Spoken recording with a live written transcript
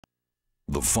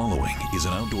The following is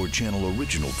an Outdoor Channel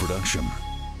original production.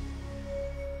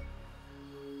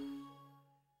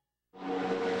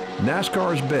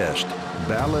 NASCAR's best,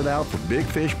 battle it out for big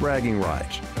fish bragging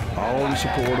rights, all in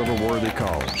support of a worthy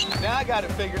cause. Now I got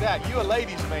it figured out. You a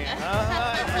ladies' man.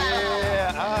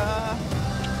 Yeah,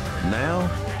 Now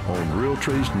on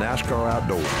Realtree's NASCAR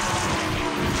Outdoors.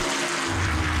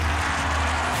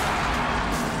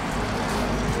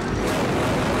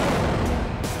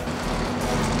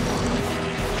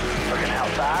 Looking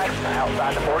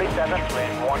outside the 47,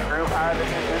 ran one groove higher than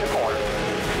you through the corner.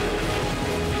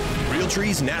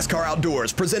 Realtree's NASCAR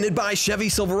Outdoors, presented by Chevy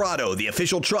Silverado, the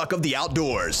official truck of the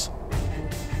outdoors.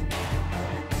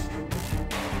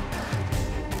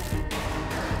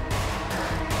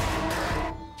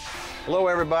 Hello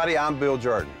everybody, I'm Bill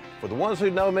Jordan. For the ones who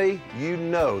know me, you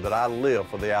know that I live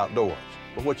for the outdoors.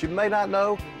 But what you may not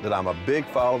know, that I'm a big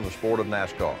follower of the sport of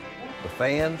NASCAR. The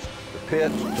fans, the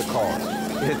pits, the cars.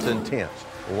 It's intense,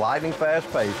 lightning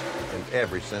fast paced in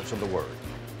every sense of the word.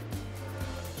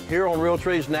 Here on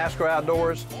Realtree's NASCAR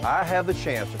Outdoors, I have the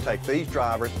chance to take these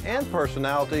drivers and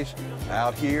personalities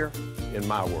out here in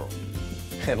my world.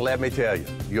 And let me tell you,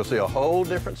 you'll see a whole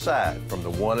different side from the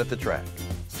one at the track.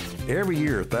 Every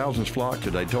year, thousands flock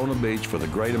to Daytona Beach for the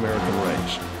Great American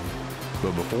Race.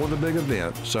 But before the big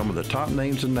event, some of the top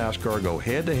names in NASCAR go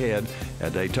head-to-head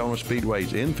at Daytona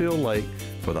Speedway's Infield Lake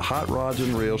for the Hot Rods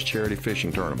and Reels Charity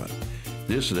Fishing Tournament.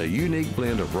 This is a unique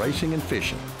blend of racing and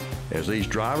fishing, as these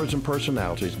drivers and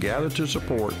personalities gather to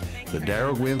support the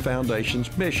Darrell Gwynn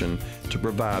Foundation's mission to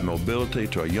provide mobility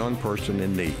to a young person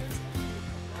in need.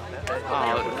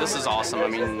 This is awesome. I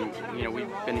mean, you know, we've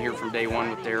been here from day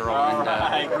one with Darrell,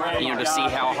 and you know, to see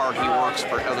how hard he works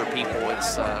for other people,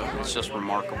 it's just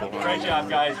remarkable. Great job,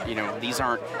 guys. You know, these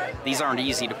aren't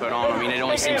easy to put on. I mean, it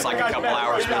only seems like a couple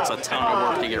hours, but it's a ton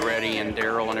of work to get ready. And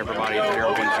Darrell and everybody at the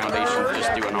Darrell Gwynn Foundation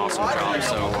just do an awesome job.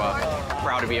 So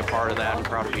proud to be a part of that, and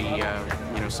proud to be you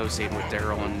know, associated with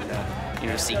Darrell, and you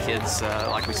know, to see kids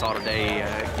like we saw today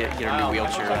get a new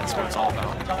wheelchair. That's what it's all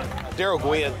about. Darrell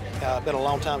Gwynn, been a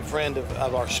longtime friend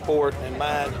of our sport and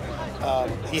mine.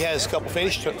 He has a couple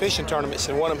fishing tournaments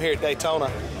and one of them here at Daytona.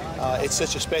 It's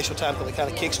such a special time because it kind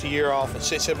of kicks the year off and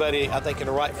sets everybody, I think, in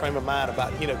the right frame of mind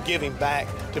about, you know, giving back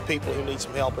to people who need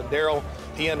some help. And Darrell,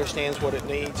 he understands what it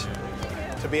needs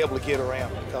to be able to get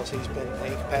around, because he's been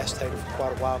incapacitated for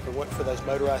quite a while. If it wasn't for those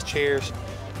motorized chairs,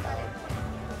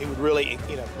 he would really,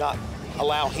 you know, not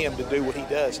allow him to do what he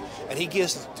does. And he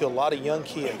gives to a lot of young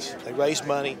kids. They raise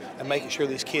money and making sure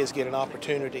these kids get an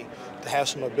opportunity to have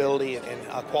some mobility and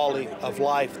a quality of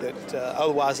life that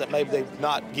otherwise that maybe they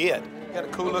not get. Got a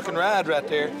cool looking ride right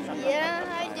there. Yeah,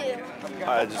 I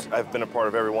do. I've been a part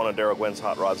of every one of Darrell Gwynn's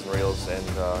Hot Rods and Reels,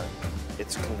 and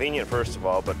it's convenient first of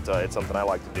all, but it's something I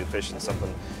like to do. Fishing is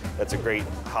something that's a great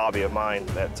hobby of mine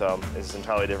that is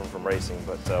entirely different from racing,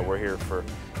 but we're here for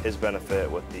his benefit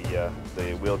with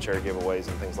the wheelchair giveaways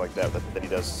and things like that he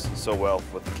does so well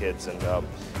with the kids. And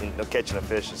you know, catching a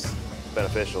fish is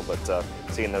beneficial, but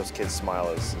seeing those kids smile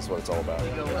is what it's all about.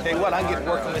 Hey, what, I get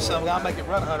working with something, I'll make it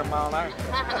run 100 miles an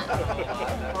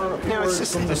hour. You know, it's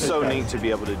just so neat to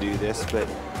be able to do this, but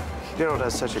Darrell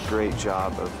does such a great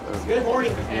job of you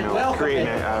know, creating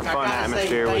a fun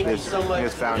atmosphere with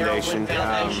his foundation.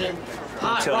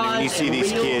 I'm telling you, you see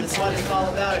these kids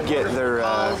get their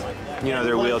you know,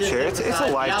 their wheelchair. It's a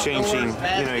life-changing,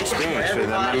 you know, experience for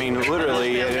them. I mean,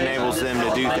 literally, it enables them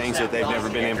to do things that they've never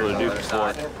been able to do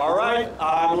before. All right,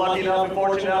 I'm lucky enough and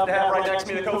fortunate enough to have right next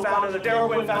to me the co-founder of the Darrell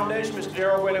Gwynn Foundation, Mr.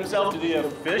 Darrell Gwynn himself, to the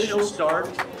official start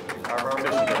of our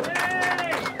fishing tournament.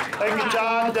 Thank you,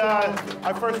 John.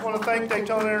 I first want to thank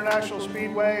Daytona International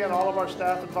Speedway and all of our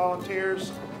staff and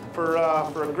volunteers for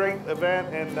a great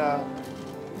event, and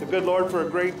the good Lord for a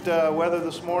great weather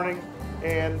this morning.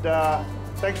 And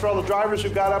thanks for all the drivers who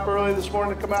got up early this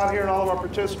morning to come out here, and all of our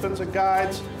participants and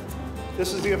guides.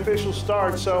 This is the official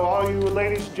start, so all you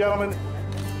ladies and gentlemen,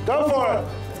 go for it.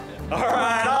 All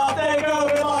right, off they go.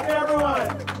 Good luck, everyone.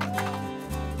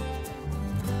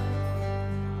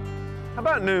 How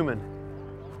about Newman?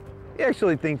 He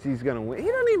actually thinks he's going to win. He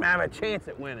doesn't even have a chance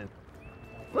at winning.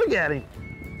 Look at him.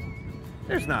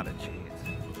 There's not a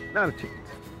chance. Not a chance.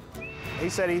 He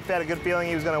said he had a good feeling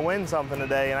he was going to win something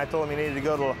today, and I told him he needed to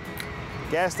go to a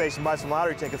gas station and buy some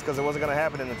lottery tickets because it wasn't going to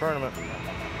happen in the tournament.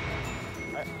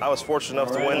 I was fortunate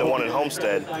enough to win the one in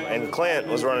Homestead, and Clint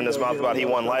was running his mouth about he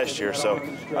won last year, so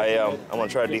I'm going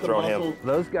to try to dethrone him.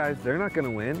 Those guys, they're not going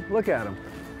to win. Look at them.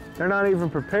 They're not even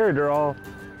prepared. They're all,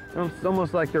 it's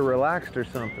almost like they're relaxed or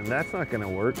something. That's not going to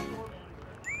work.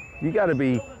 You got to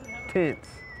be tense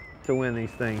to win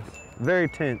these things. Very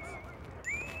tense.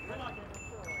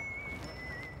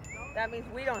 That means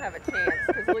we don't have a chance,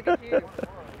 because look at you.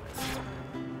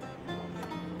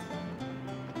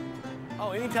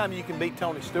 Oh, anytime you can beat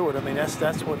Tony Stewart, I mean, that's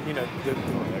what, you know,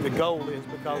 the goal is,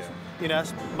 because, you know,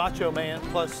 that's Macho Man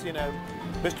plus, you know,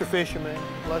 Mr. Fisherman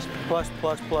plus.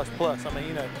 I mean,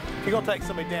 you know, if you're going to take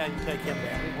somebody down, you take him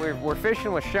down. We're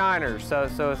fishing with shiners, so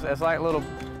it's like little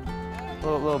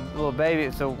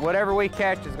baby. So whatever we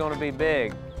catch is going to be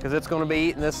big, because it's going to be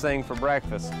eating this thing for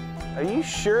breakfast. Are you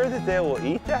sure that they will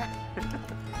eat that?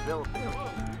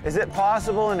 Is it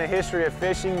possible in the history of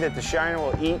fishing that the shiner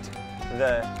will eat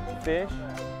the fish?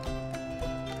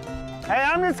 Hey,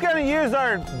 I'm just gonna use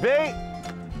our bait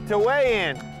to weigh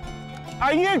in.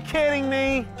 Are you kidding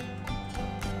me?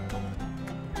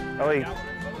 Oh,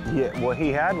 he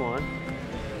had one.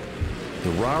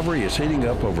 The rivalry is heating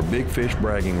up over big fish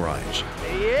bragging rights.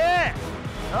 Yeah!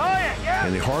 Oh yeah!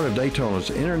 In the heart of Daytona's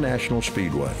International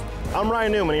Speedway. I'm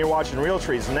Ryan Newman, and you're watching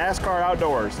Realtree's NASCAR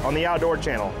Outdoors on the Outdoor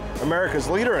Channel, America's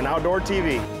leader in outdoor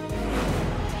TV.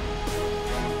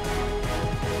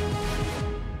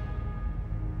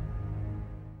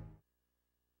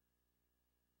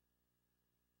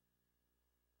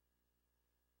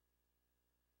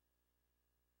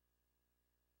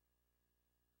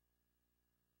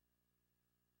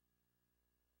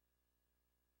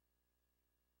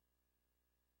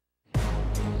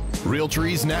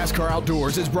 Realtree's NASCAR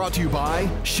Outdoors is brought to you by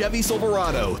Chevy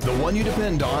Silverado, the one you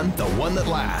depend on, the one that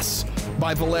lasts.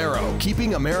 By Valero,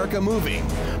 keeping America moving.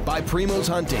 By Primo's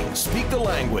Hunting, speak the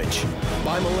language.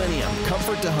 By Millennium,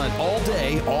 comfort to hunt all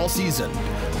day, all season.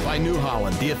 By New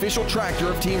Holland, the official tractor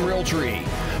of Team Realtree.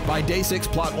 By Day 6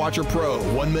 Plot Watcher Pro,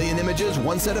 1 million images,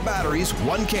 1 set of batteries,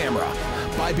 1 camera.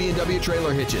 By B&W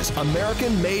Trailer Hitches,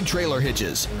 American-made trailer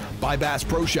hitches. By Bass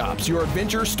Pro Shops, your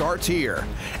adventure starts here.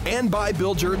 And by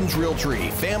Bill Jordan's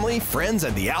Realtree, family, friends,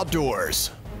 and the outdoors.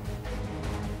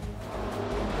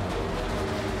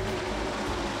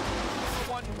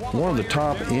 One of the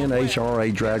top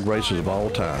NHRA drag races of all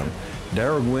time,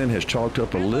 Darrell Gwynn has chalked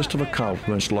up a list of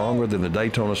accomplishments longer than the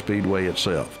Daytona Speedway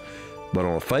itself. But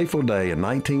on a fateful day in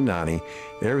 1990,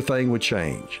 everything would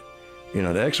change. In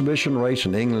an exhibition race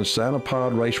in England's Santa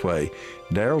Pod Raceway,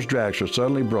 Darrell's dragster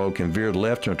suddenly broke and veered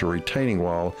left into a retaining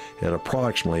wall at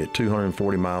approximately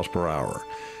 240 miles per hour,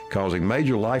 causing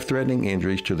major life-threatening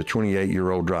injuries to the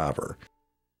 28-year-old driver.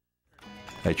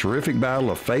 A terrific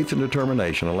battle of faith and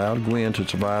determination allowed Gwynn to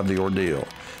survive the ordeal,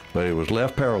 but he was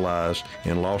left paralyzed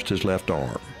and lost his left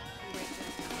arm.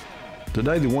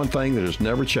 Today, the one thing that has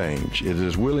never changed is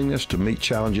his willingness to meet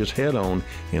challenges head-on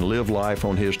and live life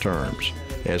on his terms.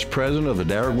 As president of the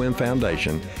Darrell Gwynn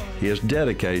Foundation, he is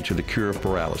dedicated to the cure of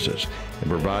paralysis and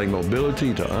providing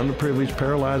mobility to underprivileged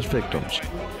paralyzed victims.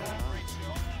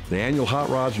 The annual Hot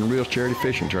Rods and Reels Charity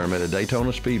Fishing Tournament at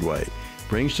Daytona Speedway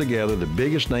brings together the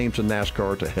biggest names in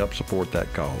NASCAR to help support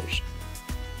that cause.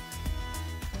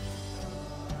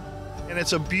 And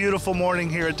it's a beautiful morning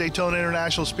here at Daytona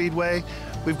International Speedway.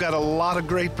 We've got a lot of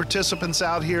great participants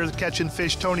out here catching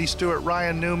fish. Tony Stewart,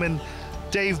 Ryan Newman,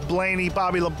 Dave Blaney,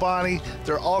 Bobby Labonte.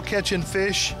 They're all catching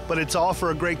fish, but it's all for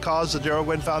a great cause, the Darrell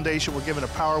Gwynn Foundation. We're giving a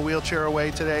power wheelchair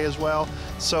away today as well.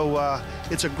 So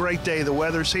it's a great day. The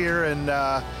weather's here, and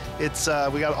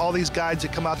we got all these guides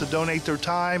that come out to donate their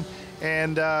time.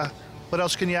 And what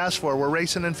else can you ask for? We're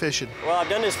racing and fishing. Well, I've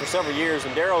done this for several years,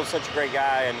 and Darrell's such a great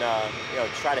guy, and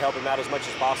try to help him out as much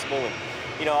as possible,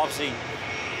 and obviously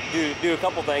do a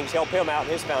couple things, help him out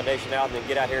and his foundation out, and then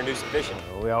get out here and do some fishing.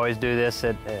 We always do this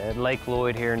at Lake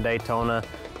Lloyd here in Daytona,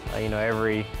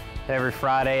 every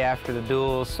Friday after the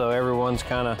duels, so everyone's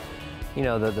kind of,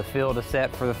 the field is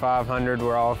set for the 500,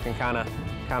 where all can kind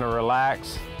of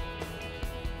relax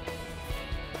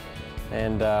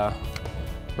and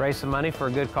raise some money for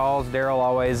a good cause. Darrell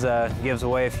always gives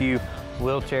away a few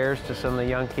wheelchairs to some of the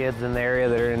young kids in the area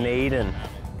that are in need, and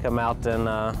come out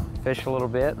and fish a little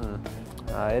bit. And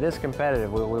it is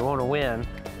competitive. We want to win,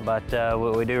 but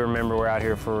we do remember we're out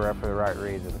here for the right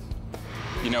reasons.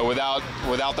 Without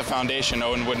the foundation,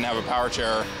 Owen wouldn't have a power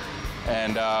chair,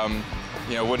 and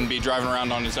wouldn't be driving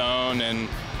around on his own and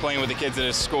playing with the kids at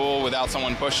his school without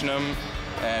someone pushing him.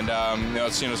 And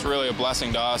it's really a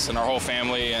blessing to us and our whole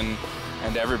family and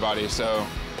everybody. So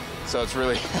it's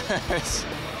really it's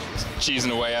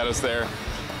cheesing away at us there.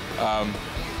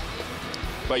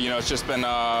 But it's just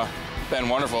been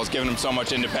wonderful. It's given him so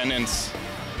much independence,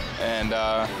 and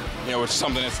which is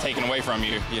something that's taken away from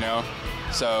you.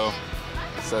 So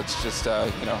it's just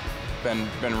been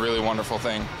a really wonderful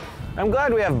thing. I'm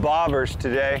glad we have bobbers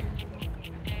today.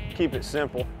 Keep it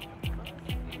simple.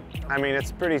 I mean,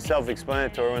 it's pretty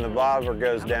self-explanatory. When the bobber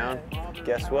goes down,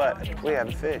 guess what? We have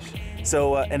a fish.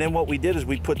 So, and then what we did is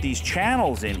we put these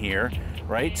channels in here,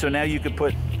 right? So now you could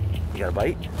put, you got a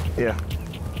bite? Yeah.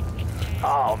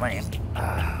 Oh, man.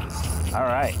 All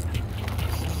right.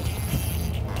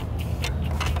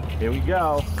 Here we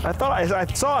go. I thought I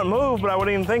saw it move, but I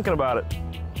wasn't even thinking about it.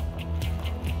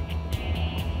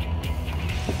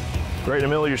 Right in the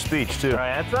middle of your speech, too. All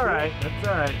right, that's all right. That's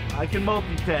all right. I can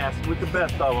multitask with the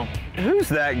best of them. Who's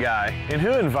that guy? And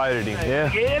who invited him?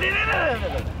 Yeah.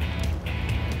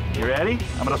 You ready?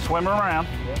 I'm gonna swim around.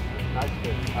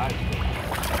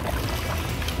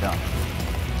 Done.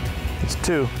 It's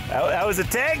 2. That was a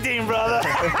tag team, brother.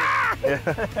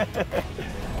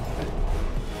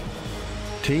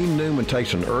 Team Newman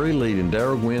takes an early lead in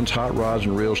Darrell Gwynn's Hot Rods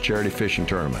and Reels charity fishing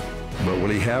tournament. But will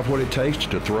he have what it takes to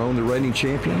dethrone the reigning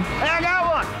champion? Hey, I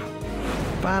got one!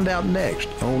 Find out next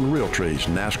on Realtree's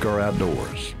NASCAR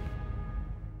Outdoors.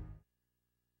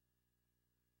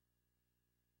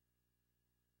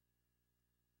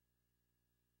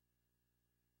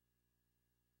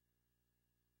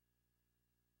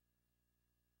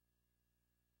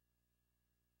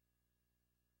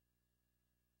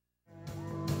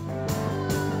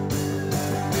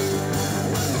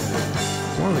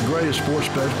 One of the greatest sports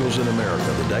spectacles in America,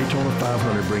 the Daytona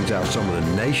 500 brings out some of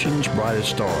the nation's brightest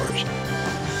stars.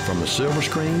 From the silver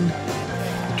screen,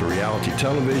 to reality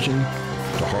television,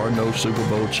 to hard-nosed Super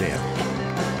Bowl champs.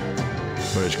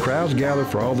 But as crowds gather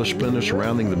for all the splendor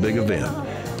surrounding the big event,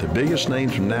 the biggest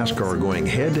names from NASCAR are going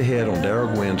head-to-head on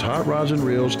Darrell Gwynn's Hot Rods and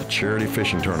Reels charity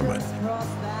fishing tournament.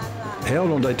 Held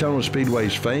on Daytona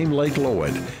Speedway's famed Lake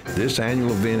Lloyd, this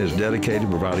annual event is dedicated to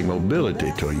providing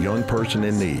mobility to a young person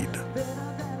in need.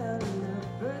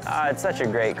 It's such a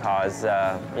great cause.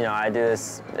 You know, I do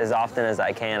this as often as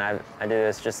I can. I do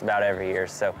this just about every year.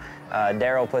 So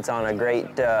Darrell puts on a great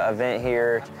event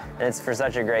here, and it's for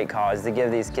such a great cause to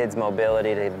give these kids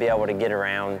mobility, to be able to get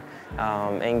around,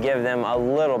 and give them a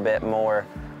little bit more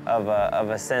of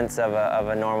a sense of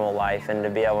a normal life, and to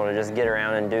be able to just get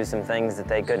around and do some things that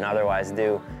they couldn't otherwise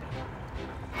do.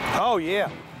 Oh, yeah.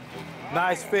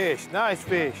 Nice fish, nice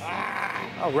fish.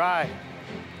 All right.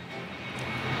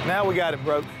 Now we got it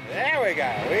broke. There we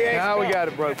go. We got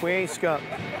it broke. We ain't skunked.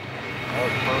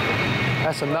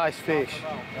 That's a nice fish.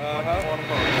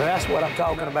 That's what I'm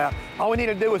talking about. All we need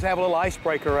to do is have a little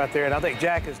icebreaker right there, and I think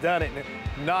Jack has done it.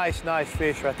 Nice, nice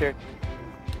fish right there.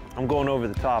 I'm going over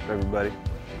the top, everybody.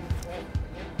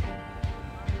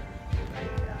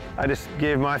 I just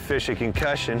gave my fish a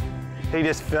concussion. He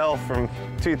just fell from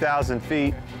 2,000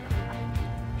 feet.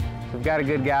 We've got a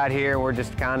good guide here. We're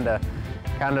just kind of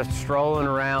strolling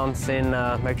around, seeing,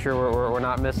 make sure we're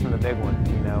not missing the big one.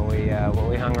 You know,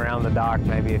 we hung around the dock,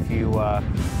 maybe a few of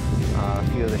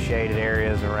the shaded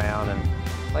areas around, and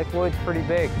Lake Lloyd's pretty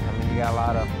big. I mean, you got a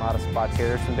lot of spots here.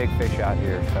 There's some big fish out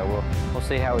here, so we'll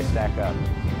see how we stack up.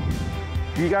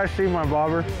 You guys see my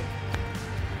bobber?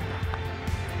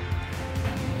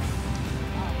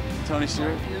 Tony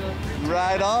Stewart,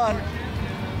 right on.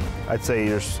 I'd say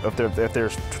if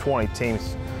there's 20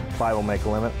 teams, 5 will make a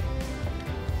limit.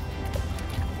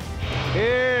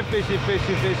 Here, fishy,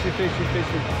 fishy, fishy, fishy,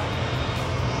 fishy.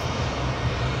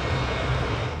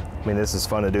 I mean, this is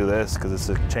fun to do this because it's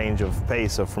a change of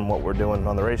pace from what we're doing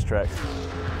on the racetrack.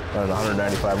 At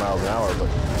 195 miles an hour, but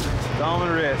it's on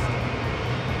the wrist.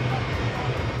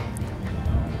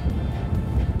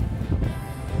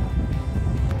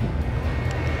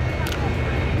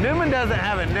 Newman doesn't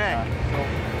have a neck,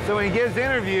 so when he gives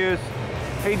interviews,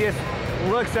 he just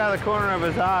looks out of the corner of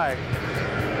his eye.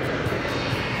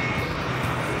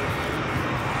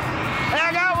 Hey,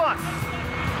 I got one!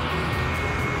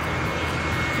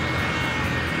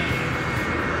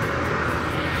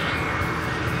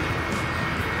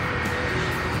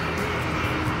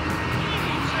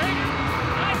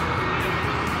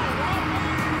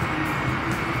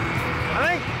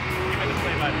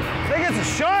 I think it's a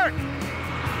shark!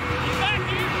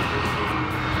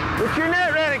 Get your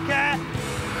net ready, Cat.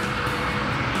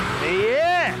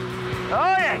 Yeah!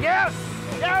 Oh yeah, get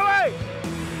away!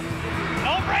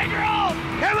 Don't break your own!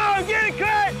 Come on, get it,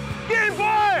 Cat! Get it,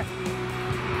 boy!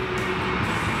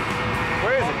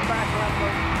 Where is it?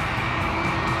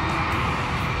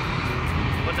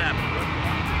 What's happening?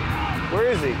 Where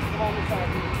is he?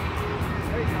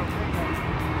 There you go.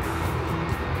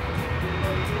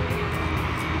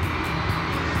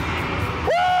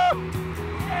 Woo!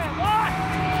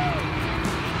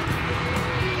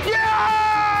 Yeah!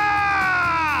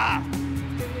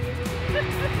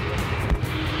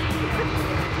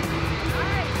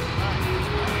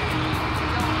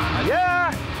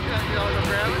 Yeah!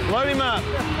 Load him up.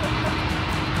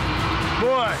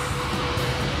 Boy,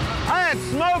 I had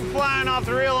smoke flying off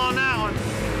the reel on that one.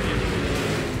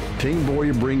 Team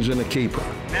Boyer brings in a keeper.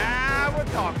 Nah, we're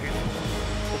talking.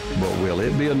 But will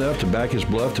it be enough to back his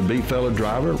bluff to beat fellow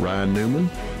driver Ryan Newman?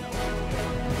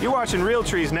 You're watching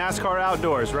Realtree's NASCAR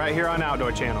Outdoors right here on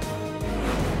Outdoor Channel.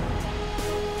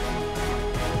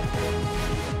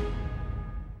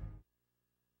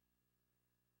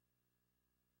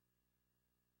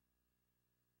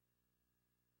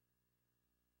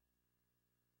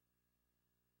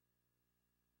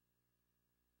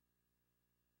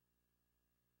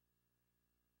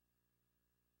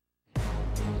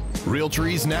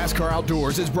 Realtree's NASCAR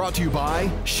Outdoors is brought to you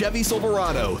by Chevy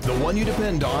Silverado, the one you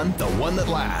depend on, the one that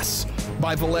lasts.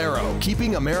 By Valero,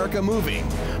 keeping America moving.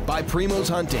 By Primo's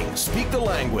Hunting, speak the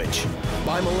language.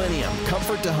 By Millennium,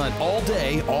 comfort to hunt all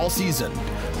day, all season.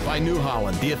 By New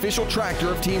Holland, the official tractor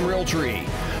of Team Realtree.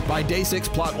 By Day 6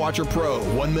 Plot Watcher Pro,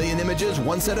 1 million images,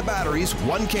 1 set of batteries,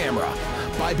 1 camera.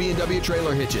 By B&W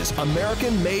Trailer Hitches,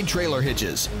 American-made trailer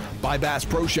hitches. By Bass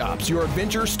Pro Shops, your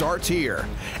adventure starts here.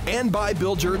 And by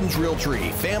Bill Jordan's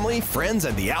Realtree, family, friends,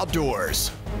 and the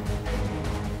outdoors.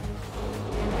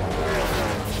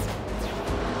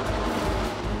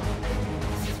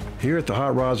 Here at the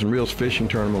Hot Rods and Reels Fishing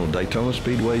Tournament on Daytona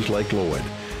Speedway's Lake Lloyd,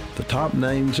 the top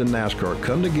names in NASCAR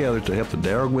come together to help the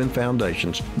Darrell Gwynn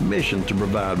Foundation's mission to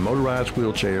provide motorized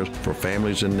wheelchairs for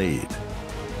families in need.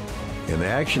 And the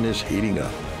action is heating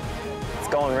up. It's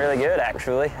going really good,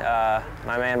 actually.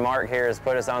 My man Mark here has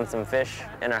put us on some fish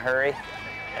in a hurry,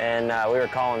 and we were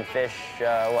calling fish,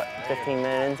 15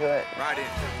 minutes into it? Right in.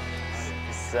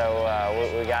 So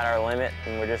we got our limit,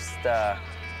 and we're just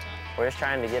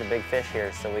trying to get a big fish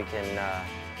here so we can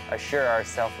assure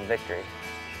ourselves a victory.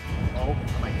 Oh,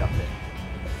 I might dump it.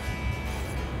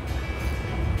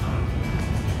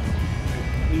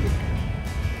 Eat it.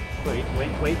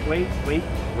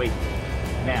 Wait.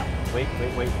 Now, wait.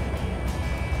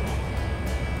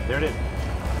 There it is.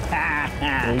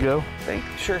 There you go.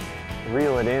 Sure.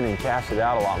 Reel it in and cast it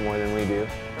out a lot more than we do.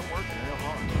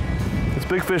 It's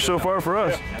big fish so far for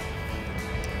us.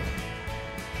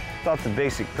 I thought the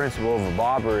basic principle of a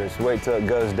bobber is wait till it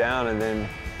goes down and then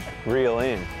reel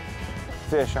in.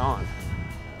 Fish on.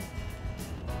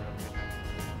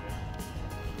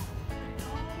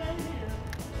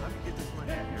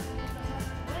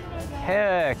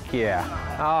 Heck yeah.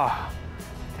 Oh,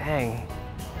 dang.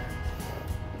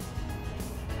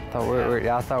 I thought we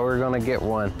were gonna get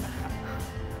one.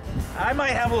 I might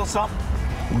have a little something.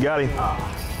 You got him.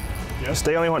 Just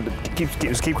stay on one.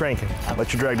 Just keep cranking.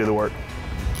 Let your drag do the work.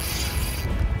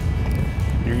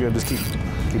 You're good. Just keep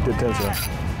the tension up.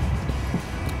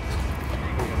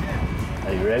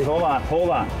 Are you ready? Hold on.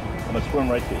 I'm gonna swim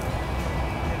right to you.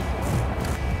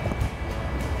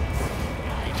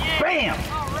 Bam!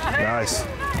 Nice.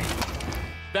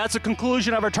 That's the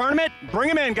conclusion of our tournament. Bring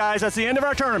them in, guys. That's the end of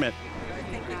our tournament.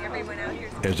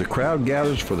 As the crowd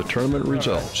gathers for the tournament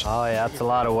results. Oh yeah, that's a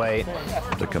lot of weight.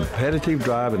 The competitive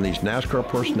drive in these NASCAR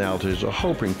personalities are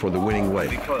hoping for the winning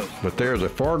weight, but there is a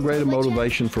far greater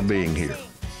motivation for being here.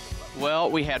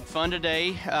 Well, we had fun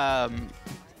today.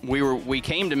 We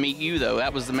came to meet you, though.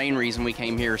 That was the main reason we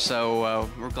came here. So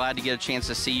we're glad to get a chance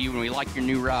to see you, and we like your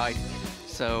new ride.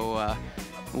 So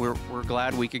we're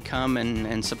glad we could come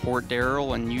and support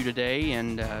Darrell and you today,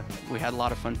 and we had a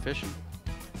lot of fun fishing.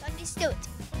 Let's do it.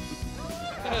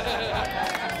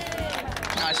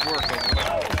 Nice work.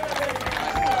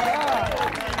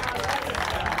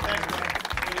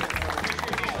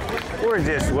 We're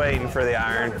just waiting for the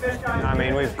iron. I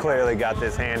mean, we've clearly got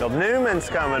this handled. Newman's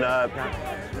coming up.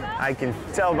 I can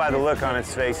tell by the look on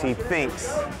his face, he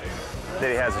thinks that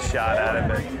he has a shot at it,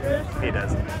 but he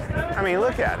doesn't. I mean,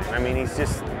 look at him. I mean, he's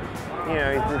just, you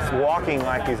know, he's just walking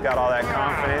like he's got all that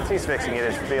confidence. He's fixing to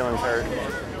get his feelings hurt,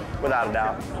 without a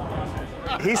doubt.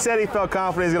 He said he felt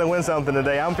confident he's going to win something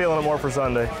today. I'm feeling it more for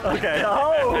Sunday. Okay.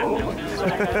 Oh!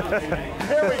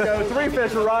 There we go. 3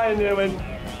 fish for Ryan Newman.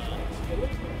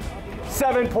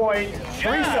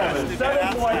 7.37.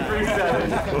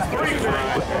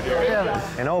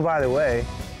 7.37. And oh, by the way,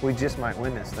 we just might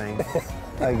win this thing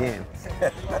again.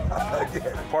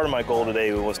 Part of my goal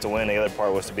today was to win. The other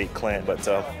part was to beat Clint, but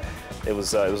it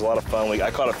was a lot of fun. I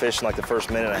caught a fish in like the first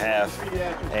minute and a half,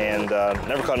 and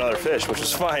never caught another fish, which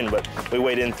was fine. But we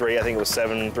weighed in 3. I think it was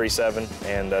 7.37,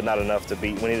 and not enough to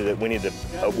beat. We needed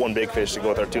one big fish to go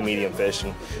with our 2 medium fish,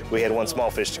 and we had 1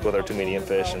 small fish to go with our 2 medium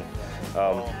fish, and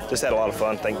just had a lot of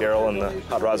fun. Thank Darrell and the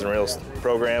Hot Rods and Reels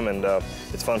program, and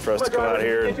it's fun for us to come out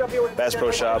here. And Bass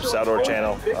Pro Shops, Outdoor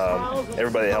Channel,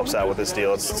 everybody that helps out with this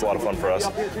deal. It's a lot of fun for us,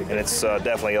 and it's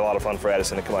definitely a lot of fun for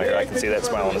Addison to come out here. I can see that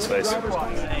smile on his face.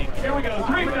 Here we go.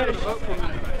 3 fish.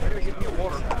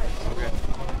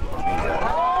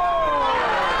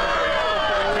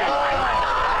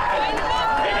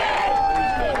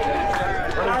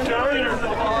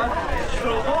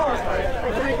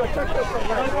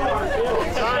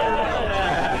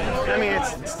 I mean,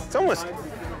 it's almost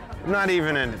not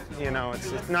even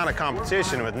it's not a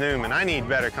competition with Newman. I need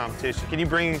better competition. Can you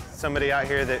bring somebody out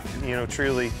here that,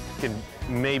 truly can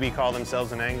maybe call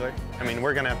themselves an angler? I mean,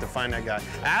 we're gonna have to find that guy.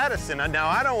 Addison, now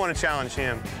I don't want to challenge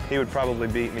him. He would probably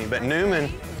beat me, but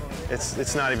Newman,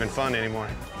 it's not even fun anymore.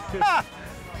 I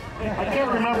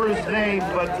can't remember his name,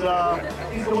 but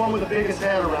he's the one with the biggest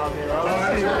head around here.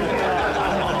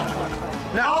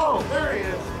 No. Oh, there he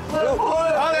is.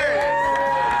 Oh, there he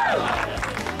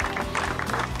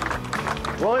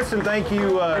is. Well, listen, thank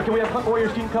you. Can we have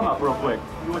Warriors team come up real quick?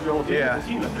 You want your whole team? Yeah.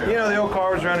 The old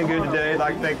car was running good today. I'd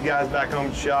like to take the guys back home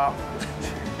to shop.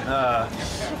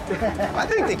 I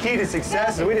think the key to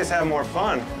success is we just have more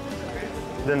fun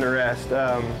than the rest.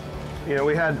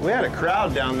 We had a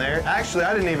crowd down there. Actually,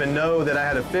 I didn't even know that I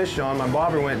had a fish on. My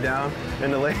bobber went down,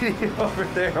 and the lady over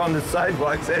there on the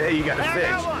sidewalk said, "Hey, you got a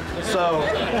fish." So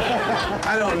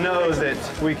I don't know that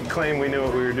we could claim we knew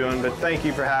what we were doing, but thank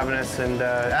you for having us. And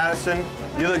Addison,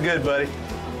 you look good, buddy.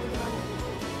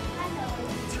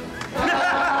 All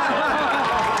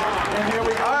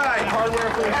right. Hardware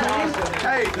for the team.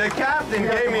 Hey, the captain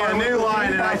gave me a new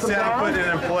line, and I said I'll put it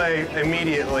in play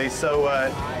immediately. So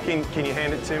can you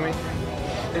hand it to me?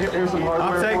 Here's some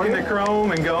hardware. I'm taking the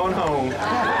chrome and going home.